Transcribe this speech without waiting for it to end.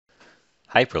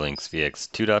HyperLynx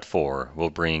VX.2.4 will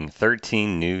bring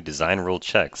 13 new design rule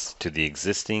checks to the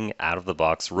existing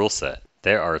out-of-the-box rule set.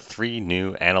 There are 3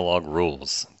 new analog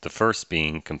rules, the first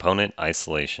being component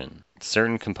isolation.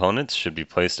 Certain components should be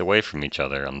placed away from each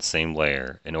other on the same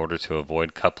layer in order to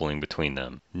avoid coupling between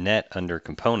them. Net under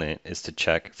component is to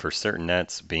check for certain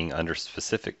nets being under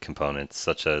specific components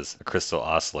such as a crystal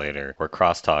oscillator, where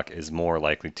crosstalk is more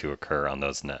likely to occur on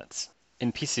those nets.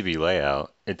 In PCB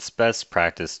layout, it's best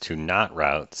practice to not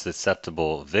route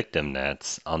susceptible victim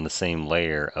nets on the same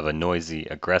layer of a noisy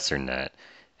aggressor net,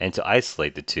 and to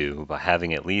isolate the two by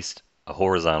having at least a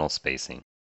horizontal spacing.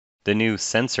 The new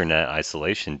Sensor Net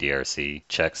Isolation DRC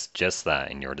checks just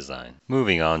that in your design.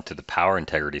 Moving on to the Power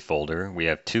Integrity folder, we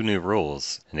have 2 new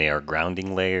rules, and they are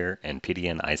Grounding Layer and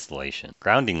PDN Isolation.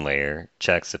 Grounding Layer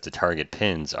checks if the target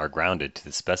pins are grounded to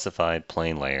the specified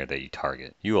plane layer that you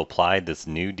target. You will apply this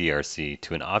new DRC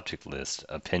to an object list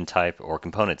of pin type or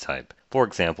component type. For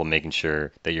example, making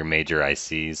sure that your major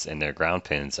ICs and their ground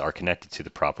pins are connected to the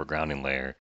proper grounding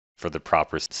layer for the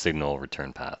proper signal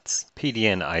return paths.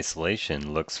 PDN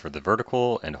isolation looks for the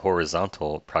vertical and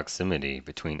horizontal proximity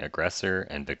between aggressor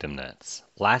and victim nets.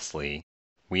 Lastly,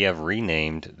 we have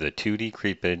renamed the 2D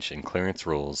creepage and clearance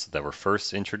rules that were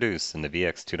first introduced in the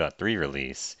VX2.3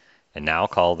 release and now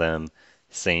call them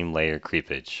same layer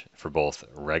creepage for both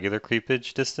regular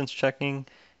creepage distance checking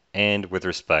and with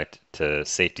respect to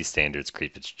safety standards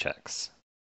creepage checks.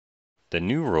 The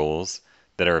new rules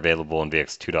that are available in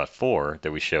VX2.4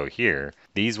 that we show here,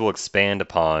 these will expand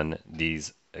upon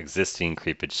these existing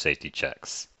creepage safety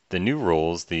checks. The new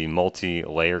rules, the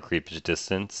multi-layer creepage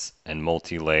distance and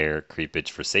multi-layer creepage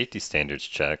for safety standards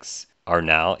checks, are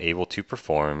now able to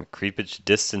perform creepage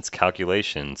distance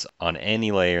calculations on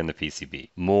any layer in the PCB.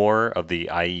 More of the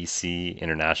IEC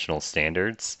international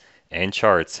standards and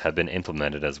charts have been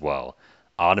implemented as well,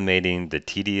 automating the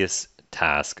tedious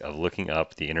task of looking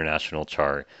up the international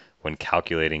chart when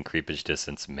calculating creepage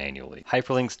distance manually.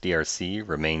 HyperLynx DRC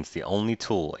remains the only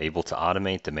tool able to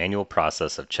automate the manual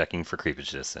process of checking for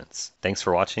creepage distance. Thanks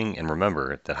for watching, and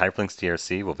remember that HyperLynx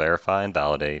DRC will verify and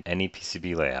validate any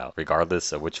PCB layout,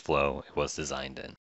 regardless of which flow it was designed in.